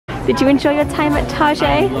Did you enjoy your time at Target?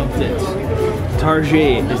 I loved it.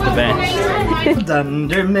 Target is the best.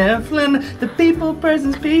 Dunder Mifflin, the people,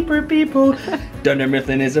 persons, people. Dunder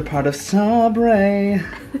Mifflin is a part of Sabre.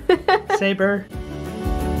 Saber.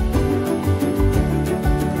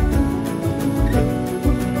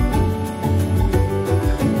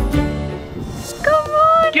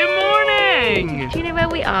 Do you know where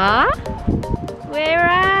we are? We're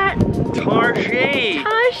at Target. Target.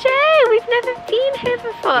 We've never been here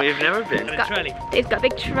before. We've never been. They've got a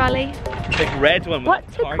big trolley. Big red one. What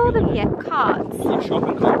do you call them here? Carts.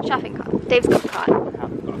 Shopping cart. Shopping cart. Dave's got a cart.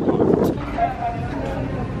 I've got a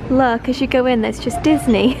cart. Look, as you go in, there's just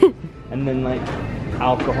Disney. And then like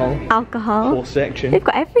alcohol. Alcohol. Whole section. They've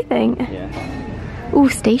got everything. Yeah. Ooh,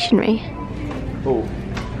 stationery. Oh.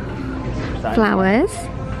 Flowers.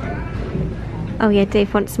 Oh yeah,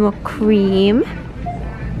 Dave wants more cream.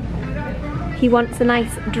 He wants a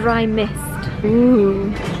nice dry mist.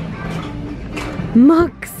 Ooh.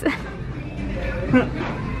 Mugs.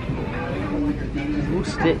 Oh,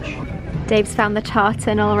 Stitch. Dave's found the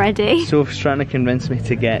tartan already. Sophie's trying to convince me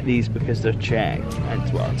to get these because they're checked.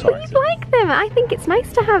 And well, But you like them. I think it's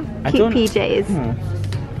nice to have cute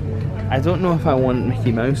PJs. I don't know if I want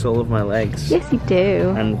Mickey Mouse all over my legs. Yes, you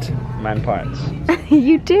do. And man parts.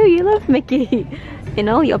 You do. You love Mickey in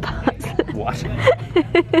all your parts. What?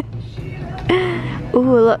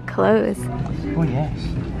 Ooh, look, clothes. Oh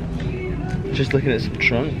yes. Just looking at some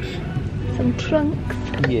trunks. Some trunks.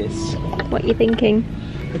 Yes. What are you thinking?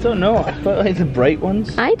 I don't know. I quite like the bright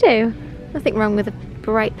ones. I do. Nothing wrong with a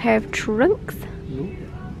bright pair of trunks.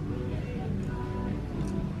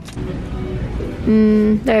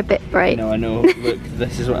 They're a bit bright. No, I know. Look,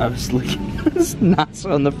 this is what I was looking at. There's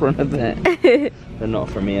NASA on the front of it. They're not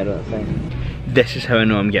for me, I don't think. This is how I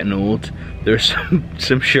know I'm getting old. There's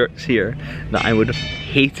some shirts here that I would have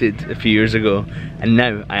hated a few years ago, and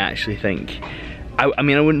now I actually think, I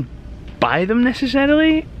mean I wouldn't buy them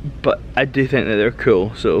necessarily, but I do think that they're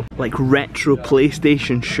cool. So like retro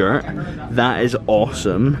PlayStation shirt, that is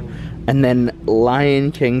awesome. And then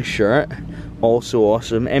Lion King shirt, also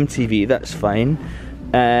awesome. MTV, that's fine.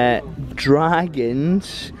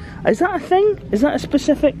 Dragons, is that a thing? Is that a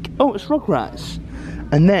specific? Oh, it's Rugrats.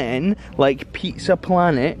 And then like Pizza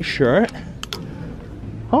Planet shirt.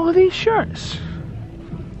 All of these shirts.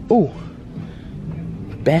 Oh,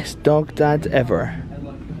 best dog dad ever.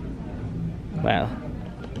 Well,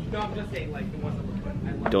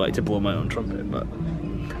 I don't like to blow my own trumpet, but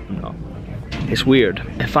I'm not. It's weird.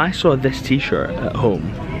 If I saw this t-shirt at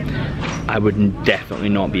home, I would definitely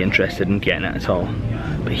not be interested in getting it at all.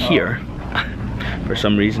 But here, for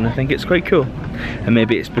some reason, I think it's quite cool. And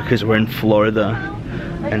maybe it's because we're in Florida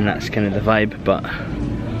and that's kind of the vibe, but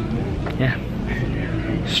yeah,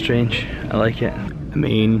 strange. I like it. I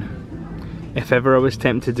mean, if ever I was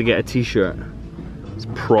tempted to get a t-shirt, it's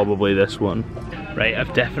probably this one. Right,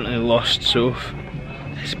 I've definitely lost Soph.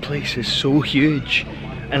 This place is so huge.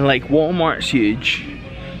 And like Walmart's huge,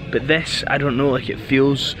 but this, I don't know, like it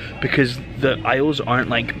feels, because the aisles aren't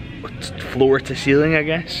like floor to ceiling, I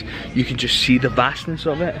guess. You can just see the vastness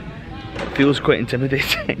of it. It feels quite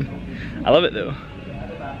intimidating. I love it though.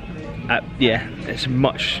 Yeah, it's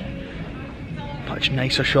much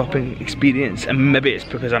nicer shopping experience, and maybe it's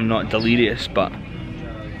because I'm not delirious, but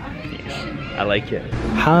yes, I like it.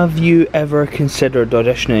 Have you ever considered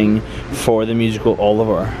auditioning for the musical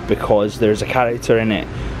Oliver? Because there's a character in it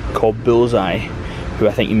called Bullseye who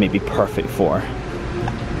I think you may be perfect for.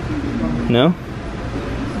 No?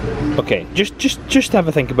 Okay, just have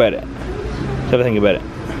a think about it. Have a think about it.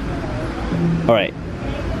 Alright.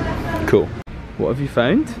 Cool. What have you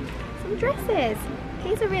found? Some dresses.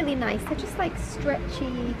 These are really nice. They're just like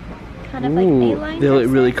stretchy, kind of Ooh, like A-line they look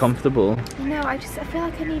really dresses. comfortable. No, I feel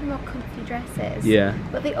like I need more comfy dresses. Yeah.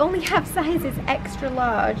 But they only have sizes extra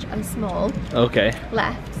large and small Okay.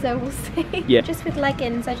 left, so we'll see. Yeah. Just with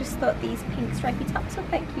leggings, I just thought these pink stripy tops were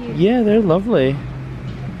quite cute. Yeah, they're lovely.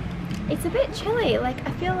 It's a bit chilly. Like,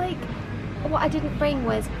 I feel like what I didn't bring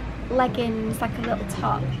was leggings, like a little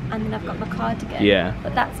top, and then I've got my cardigan. Yeah.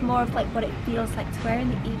 But that's more of like what it feels like to wear in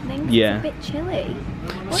the evening. Yeah. It's a bit chilly.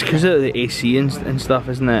 It's because of the AC and stuff,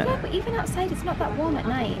 isn't it? Yeah, but even outside it's not that warm at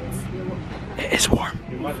night. It is warm.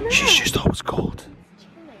 She's just always cold.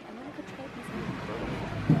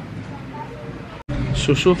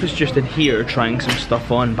 So Sophie's just in here trying some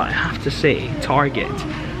stuff on, but I have to say, Target,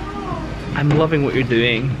 I'm loving what you're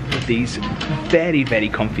doing with these very, very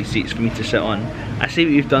comfy seats for me to sit on. I see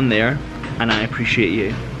what you've done there, and I appreciate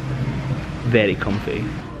you. Very comfy.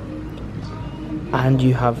 And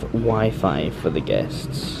you have Wi-Fi for the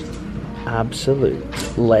guests.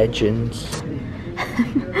 Absolute legends.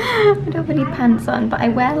 I don't have any pants on, but I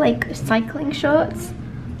wear like cycling shorts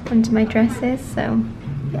under my dresses, so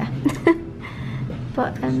yeah.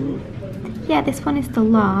 But yeah, this one is the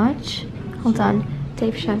large. Hold on,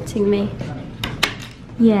 Dave's shouting me.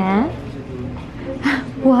 Yeah?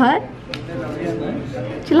 What?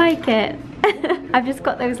 Do you like it? I've just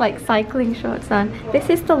got those like cycling shorts on. This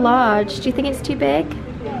is the large. Do you think it's too big?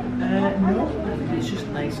 No, it's just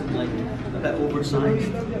nice and like a bit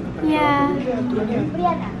oversized. Yeah.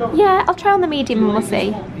 Yeah, I'll try on the medium and we'll see.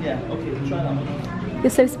 Yeah, okay, we'll try that one. You're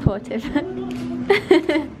so supportive.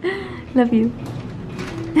 Love you.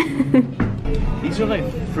 These are like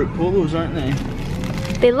fruit polos, aren't they?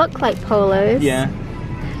 They look like polos. Yeah.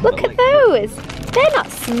 Look at those. They're not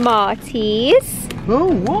Smarties.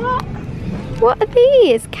 Oh, what? What are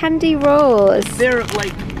these? Candy Rose. They're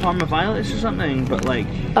like Parma Violets or something, but like...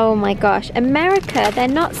 Oh my gosh. America, they're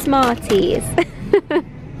not Smarties.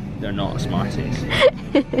 They're not Smarties.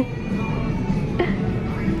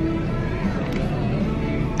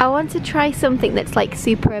 I want to try something that's like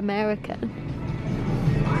super American.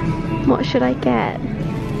 What should I get?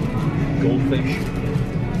 Goldfish.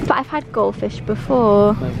 But I've had goldfish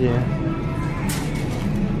before. Yeah.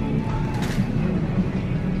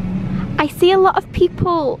 I see a lot of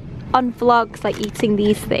people on vlogs like eating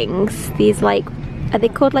these things. These like, are they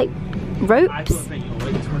called like ropes? I don't think you'll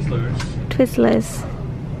like Twizzlers. Twizzlers.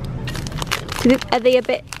 Are they a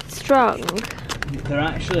bit strong? They're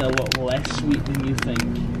actually a lot less sweet than you think.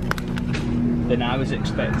 Than I was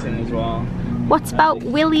expecting as well. What about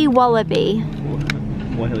Willy Wallaby?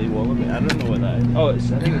 Willy Wallaby? I don't know what that is. Oh, I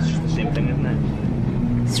think it's just the same thing, isn't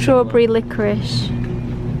it? Strawberry licorice.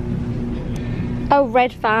 Oh,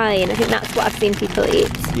 red vine. I think that's what I've seen people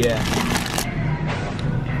eat. Yeah.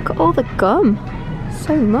 Look at all the gum.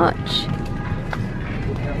 So much.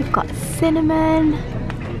 We've got cinnamon.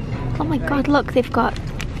 Oh my god, look, they've got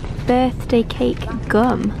birthday cake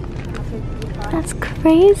gum. That's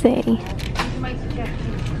crazy.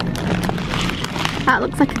 That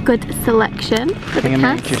looks like a good selection for the I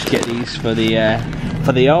might cast. just get these for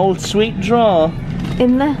the old sweet draw.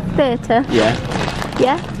 In the theatre? Yeah.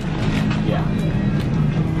 Yeah? Yeah.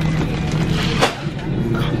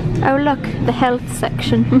 Oh look, the health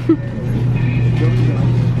section.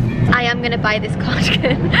 I am going to buy this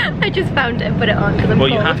cardigan. I just found it and put it on because I'm Well,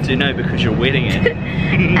 bored. you have to now because you're wearing it.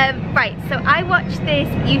 Right, so I watched this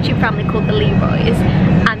YouTube family called the Leroys,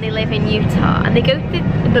 and they live in Utah, and they go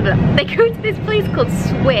to this place called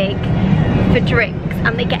Swig for drinks,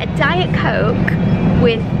 and they get a Diet Coke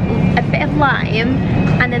with a bit of lime,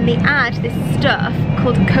 and then they add this stuff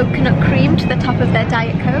called coconut cream to the top of their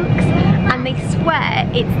Diet Cokes, and they swear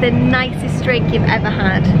it's the nicest drink you've ever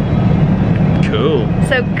had. Cool.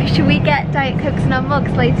 So should we get Diet Cokes in our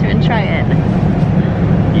mugs later and try it?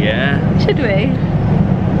 Yeah. Should we?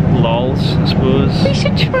 Lols, I suppose. We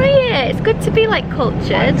should try it. It's good to be like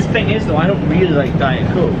cultured. The thing is though, I don't really like Diet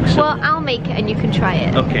Coke. So... Well, I'll make it and you can try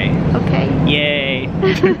it. Okay. Okay. Yay.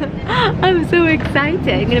 I'm so excited.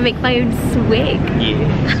 I'm gonna make my own swig.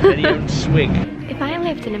 Yes, very own swig. If I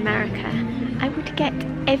lived in America, I would get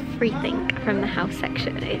everything from the house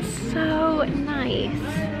section. It's so nice.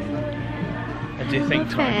 I do think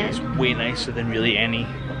Target's way nicer than really any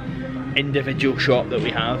individual shop that we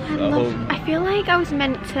have at home. I feel like I was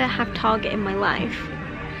meant to have Target in my life.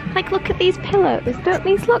 Like, look at these pillows. Don't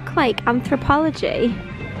these look like anthropology?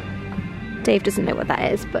 Dave doesn't know what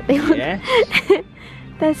that is, but they look... Yes.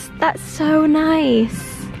 That's so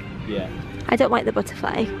nice. Yeah. I don't like the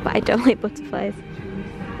butterfly, but I don't like butterflies.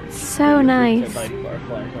 It's so nice.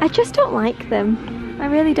 I just don't like them. I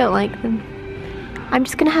really don't like them. I'm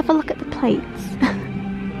just gonna have a look at the plates.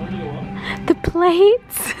 The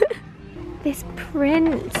plates! This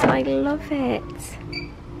print, I love it.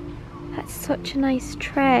 That's such a nice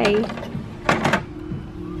tray.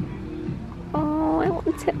 Oh, I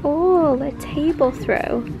want it all. A table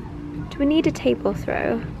throw. Do we need a table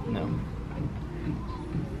throw? No.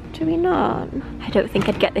 Do we not? I don't think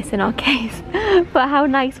I'd get this in our case. But how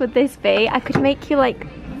nice would this be? I could make you like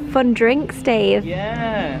fun drinks, Dave.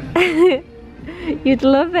 Yeah. You'd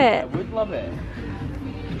love it. I would love it.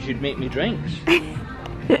 You should make me drinks.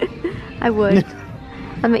 I would.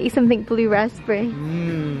 I'll make you something blue raspberry.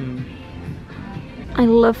 Mm. I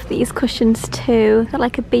love these cushions too. They're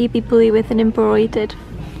like a baby blue with an embroidered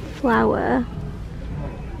flower.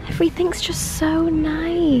 Everything's just so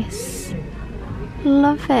nice.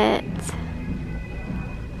 Love it.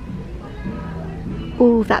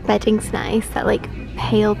 Ooh, that bedding's nice. That like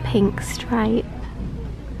pale pink stripe.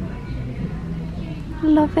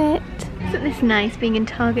 Love it. Isn't this nice being in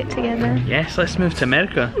Target together? Yes, let's move to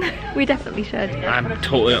America. We definitely should. I'm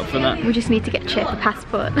totally up for that. We just need to get Chip a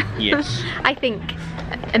passport. Yes. I think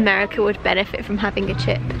America would benefit from having a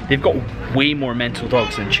Chip. They've got way more mental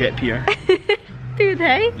dogs than Chip here. Do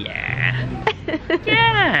they? Yeah.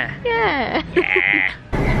 Yeah. Yeah. Yeah.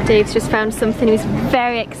 Dave's just found something he's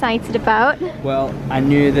very excited about. Well, I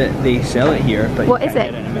knew that they sell it here, but what is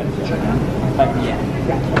it? Yeah.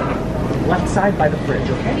 Left side by the fridge,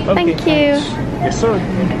 okay? Thank you. Yes, sir.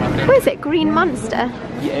 What is it? Green Monster?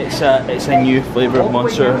 Yeah, it's a new flavour of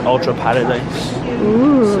Monster, Ultra Paradise.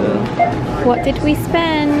 Ooh. So, what did we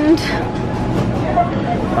spend?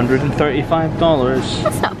 $135.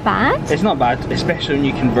 That's not bad. It's not bad, especially when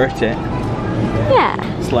you convert it. Yeah.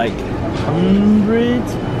 It's like 100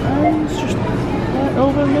 pounds, just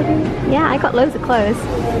over maybe. Yeah, I got loads of clothes.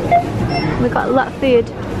 We got a lot of food.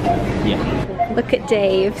 Yeah. Look at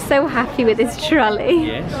Dave, so happy with his trolley.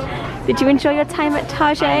 Yes. Did you enjoy your time at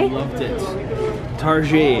Target? I loved it.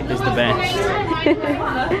 Target is the best.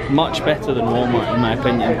 Much better than Walmart in my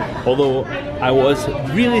opinion. Although I was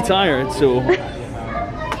really tired, so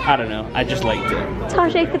I don't know, I just liked it.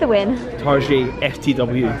 Target for the win. Target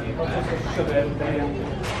FTW.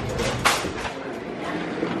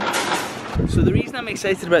 So the reason I'm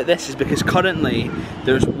excited about this is because currently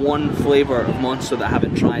there's one flavour of Monster that I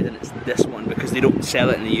haven't tried, and it's this one because they don't sell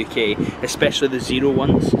it in the UK, especially the zero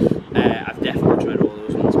ones. I've definitely tried all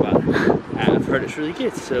those ones, but I've heard it's really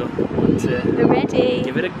good, so I want to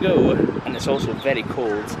give it a go. And it's also very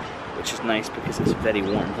cold, which is nice because it's very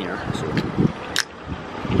warm here. So,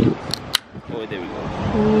 oh, there we go.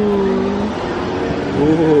 Ooh.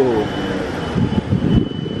 Ooh.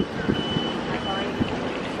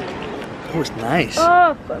 Oh, it's nice.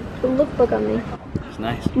 Oh, the love bug on me. It's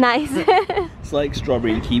nice. Nice. It's like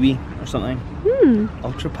strawberry and kiwi or something.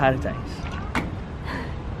 Ultra Paradise.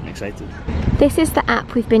 I'm excited. This is the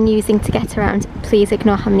app we've been using to get around. Please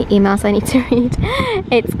ignore how many emails I need to read.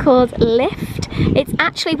 It's called Lyft. It's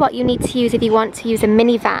actually what you need to use if you want to use a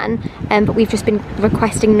minivan, but we've just been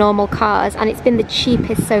requesting normal cars, and it's been the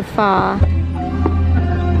cheapest so far.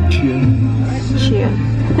 Tune.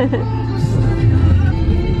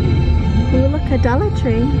 Oh, look, a Dollar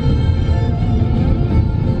Tree.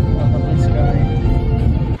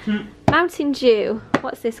 Mountain Dew.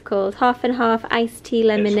 What's this called? Half and half iced tea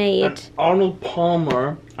lemonade. It's Arnold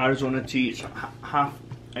Palmer Arizona tea. It's half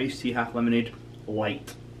iced tea, half lemonade,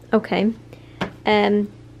 light. Okay.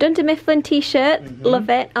 Dunder Mifflin t-shirt. Love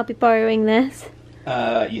it. I'll be borrowing this.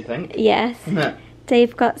 You think? Yes.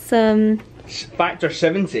 Dave got some... Factor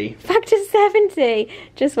 70. Factor 70.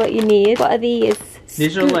 Just what you need. What are these?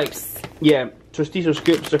 These are like... Yeah, Tostitos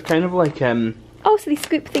scoops. They're kind of like... Oh, so they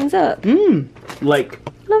scoop things up? Like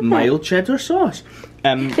Love mild cheddar sauce.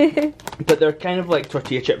 But they're kind of like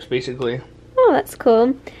tortilla chips, basically. Oh, that's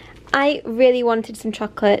cool. I really wanted some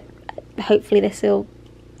chocolate. Hopefully this will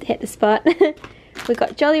hit the spot. We've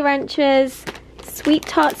got Jolly Ranchers, Sweet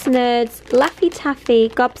Tarts Nerds, Laffy Taffy,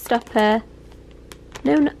 Gobstopper.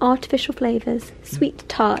 No artificial flavours. Sweet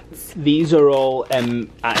Tarts. These are all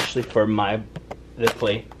actually for the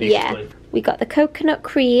play, basically. Yeah. We got the coconut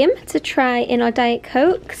cream to try in our Diet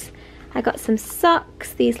Cokes. I got some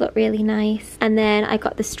socks. These look really nice. And then I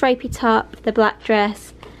got the stripy top, the black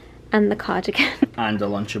dress, and the cardigan. And a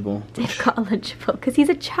Lunchable. They've got a Lunchable because he's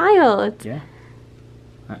a child. Yeah.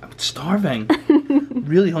 I'm starving.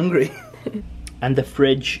 Really hungry. And the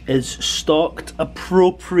fridge is stocked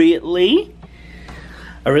appropriately.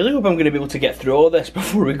 I really hope I'm going to be able to get through all this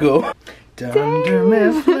before we go. Dunder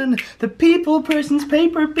Mifflin, the people, persons,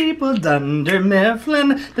 paper people. Dunder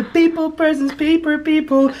Mifflin, the people, persons, paper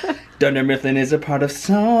people. Dunder Mifflin is a part of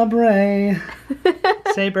Sabre.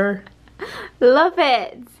 Sabre. Love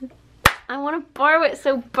it. I want to borrow it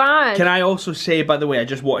so bad. Can I also say, by the way, I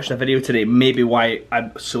just watched a video today, maybe why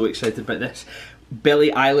I'm so excited about this. Billie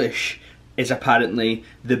Eilish is apparently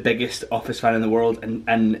the biggest Office fan in the world, and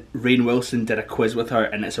Rainn Wilson did a quiz with her,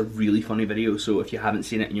 and it's a really funny video, so if you haven't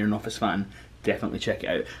seen it and you're an Office fan, definitely check it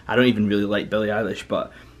out. I don't even really like Billie Eilish,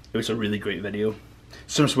 but it was a really great video.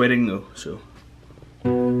 Some swearing though, so.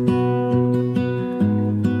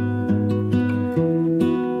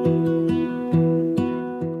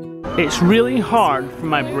 It's really hard for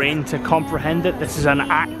my brain to comprehend that this is an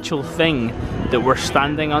actual thing that we're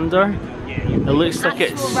standing under. It looks like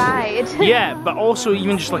it's... ride. Yeah, but also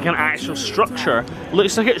even just like an actual structure.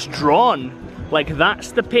 Looks like it's drawn. Like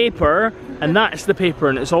that's the paper, and that's the paper,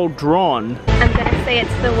 and it's all drawn. I'm gonna say it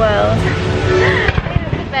to the world.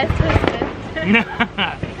 I'm the best husband.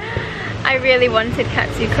 I really wanted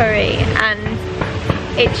katsu curry, and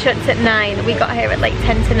it shuts at 9. We got here at like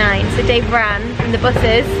 10 to 9, so Dave ran from the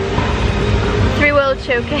buses world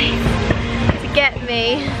showcase to get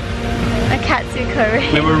me a katsu curry.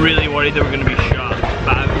 We were really worried they were going to be shut,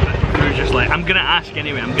 but we were just like, I'm going to ask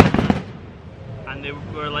anyway, and they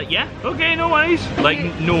were like, yeah, okay, no worries. Like,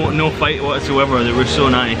 no fight whatsoever, they were so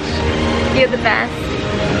nice. You're the best.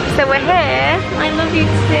 So we're here, I love you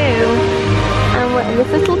too. And we're at this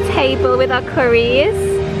little table with our curries.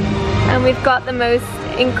 And we've got the most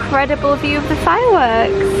incredible view of the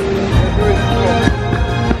fireworks.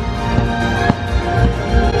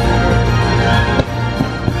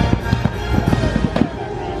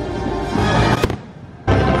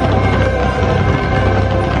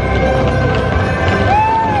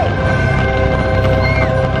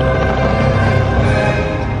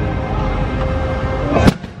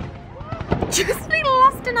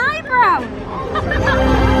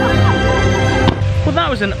 Well, that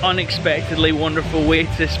was an unexpectedly wonderful way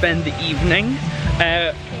to spend the evening.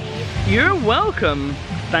 You're welcome.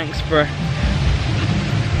 Thanks for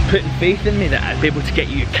putting faith in me that I'd be able to get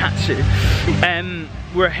you a katsu.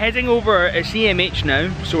 We're heading over, it's EMH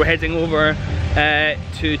now, so we're heading over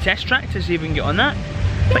to Test Track to see if we can get on that.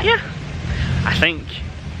 But yeah, I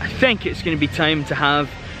think it's going to be time to have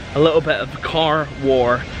a little bit of car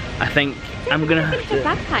war. I think I'm gonna have to...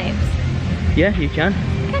 bagpipes. Yeah, you can.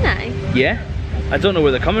 Can I? Yeah. I don't know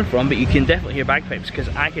where they're coming from, but you can definitely hear bagpipes because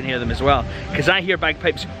I can hear them as well. Because I hear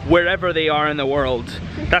bagpipes wherever they are in the world.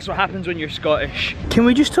 That's what happens when you're Scottish. Can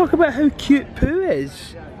we just talk about how cute Pooh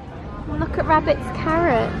is? Look at Rabbit's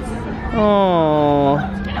carrots. Oh,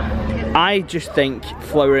 I just think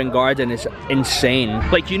Flower and Garden is insane.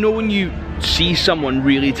 Like, you know when you see someone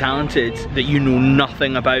really talented that you know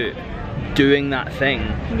nothing about doing that thing,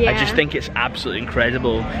 yeah. I just think it's absolutely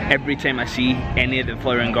incredible. Every time I see any of the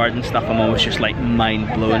Flower and Garden stuff, I'm always just like mind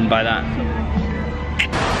blown by that.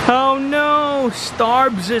 Oh no,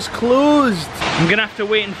 Starbs is closed. I'm gonna have to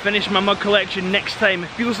wait and finish my mug collection next time.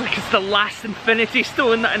 It feels like it's the last Infinity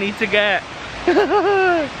Stone that I need to get.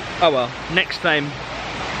 Oh well, next time.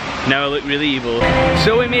 Now I look really evil.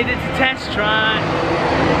 So we made it to Test Track.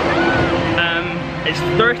 It's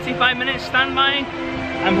 35 minutes standby.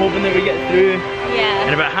 I'm hoping that we get through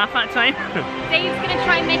in about half that time. Dave's gonna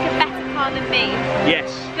try and make a better car than me.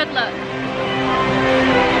 Yes. Good luck.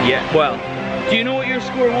 Yeah, well, do you know what your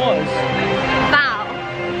score was? Val.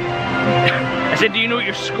 I said, do you know what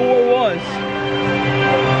your score was?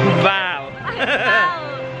 Val. Val.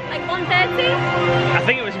 Like 130? I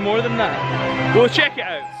think it was more than that. We'll check it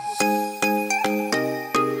out.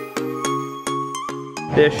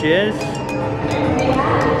 There she is.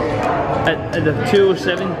 At the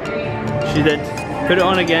 207, she did. Put it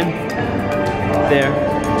on again. There.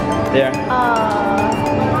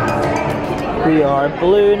 We are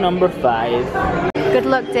blue number 5. Good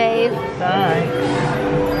luck, Dave. Thanks.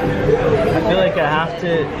 I feel like I have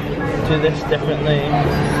to do this differently.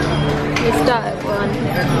 You start at 1.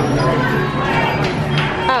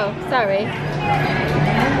 Oh, sorry.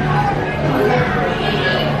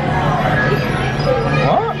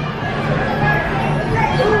 What?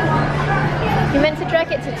 You meant to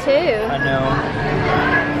drag it to 2. I know.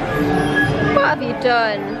 What have you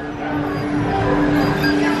done?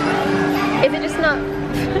 Is it just not...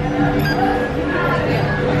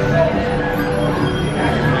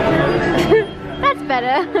 That's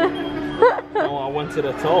better. Oh, I want it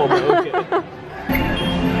at all, but okay.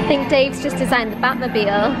 I think Dave's just designed the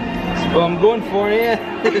Batmobile. Well, I'm going for it.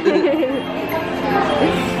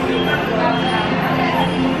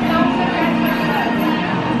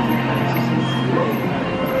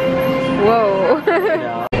 Whoa.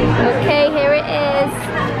 Okay, here it is.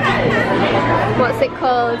 What's it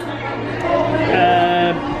called?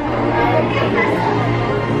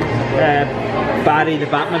 Barry the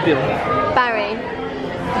Batmobile. Barry.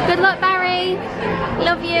 Good luck, Barry.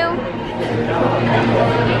 Love you.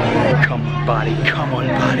 Come on, Barry. Come on,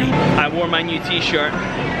 Barry. I wore my new t-shirt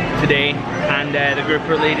today, and the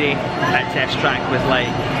grouper lady at Test Track was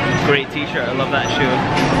like, great t-shirt, I love that shoe.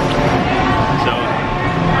 So,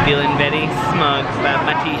 feeling very smug about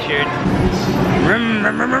my t-shirt.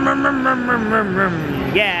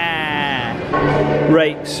 Yeah!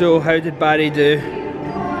 Right, so how did Barry do?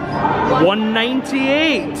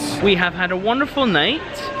 198! We have had a wonderful night.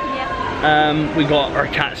 Yep. We got our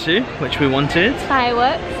katsu, which we wanted.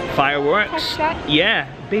 Fireworks. Yeah,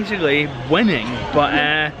 basically winning. But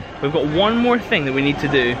we've got one more thing that we need to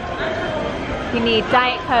do. You need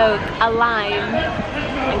Diet Coke, a lime,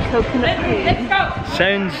 and coconut cream.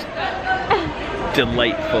 Sounds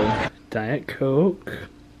delightful. Diet Coke.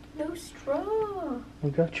 No straw. I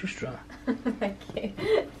got your straw. Thank you.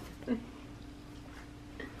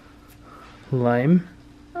 Lime.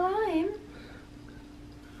 Lime?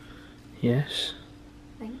 Yes.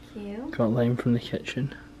 you. Got lime from the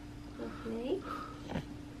kitchen. Lovely.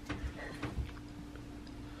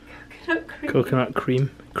 Coconut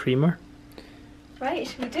creamer. Right,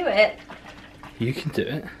 should we do it? You can do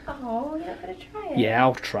it. Oh, you're not gonna try it? Yeah,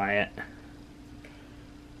 I'll try it.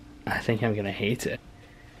 I think I'm gonna hate it.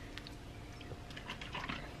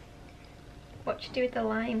 What do you do with the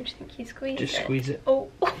lime? Do you think you squeeze it? Just squeeze it. Oh.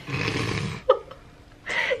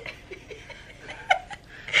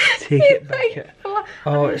 Take it back out.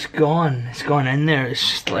 Oh, it's gone. It's gone in there. It's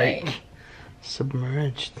just like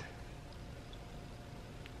submerged.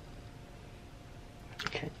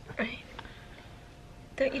 Okay. Right.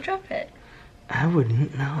 Don't you drop it? I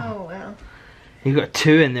wouldn't, no. Oh well. You've got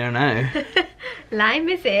 2 in there now. Lime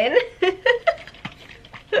is in.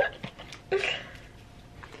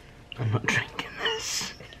 I'm not drinking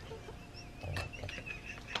this.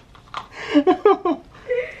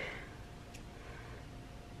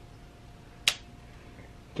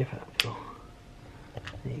 Give it a go.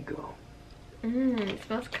 There you go. It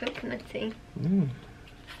smells coconutty.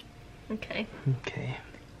 Okay. Okay.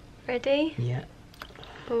 Ready? Yeah.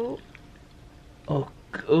 Oh. Oh.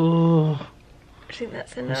 Oh. I think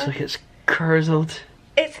that's enough. Looks like it's curdled.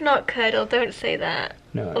 It's not curdled, don't say that.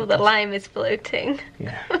 No. Oh, the lime is floating.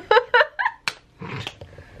 Yeah.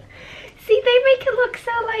 See, they make it look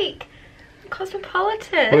so like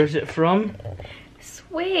cosmopolitan. Where's it from?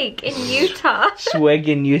 Swig in Utah. Swig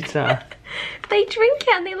in Utah. They drink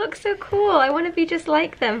it and they look so cool. I want to be just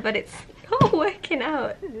like them, but it's not working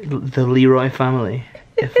out. The Leroy family.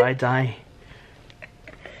 If I die,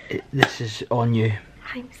 this is on you.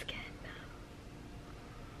 I'm scared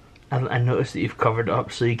now. I noticed that you've covered it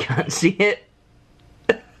up so you can't see it.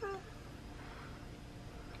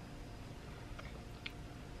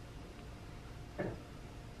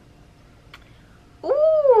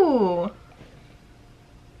 Ooh.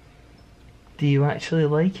 Do you actually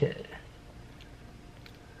like it?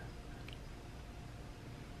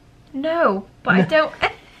 No, but I don't.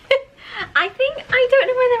 I don't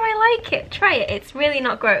know whether I like it. Try it. It's really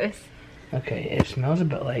not gross. Okay, it smells a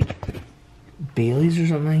bit like Bailey's or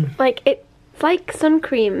something. Like it's like sun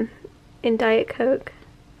cream in Diet Coke.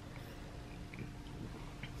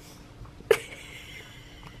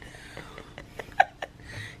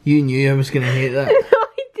 You knew I was gonna hate that. No,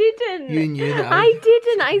 I didn't. You knew that. I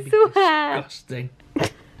didn't. I swear. Disgusting.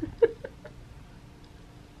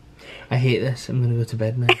 I hate this. I'm gonna go to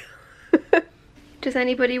bed now. Does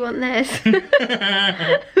anybody want this?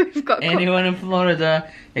 We've got anyone in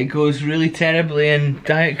Florida, it goes really terribly in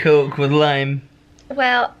Diet Coke with lime.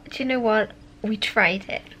 Well, do you know what? We tried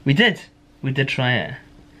it. We did. We did try it.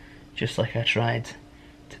 Just like I tried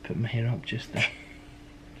to put my hair up just there.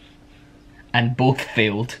 And both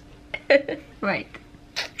failed. Right.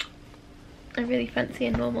 I really fancy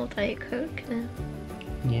a normal Diet Coke now.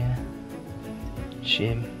 Yeah.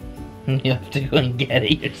 Shame. You have to go and get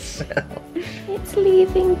it yourself. It's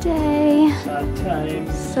leaving day. Sad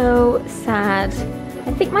times. So sad.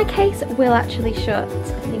 I think my case will actually shut.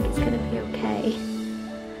 I think it's gonna be okay.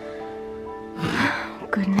 Oh,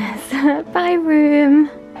 goodness. Bye, room.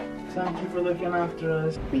 Thank you for looking after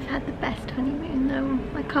us. We've had the best honeymoon though.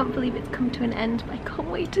 I can't believe it's come to an end, but I can't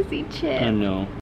wait to see Chip. I know.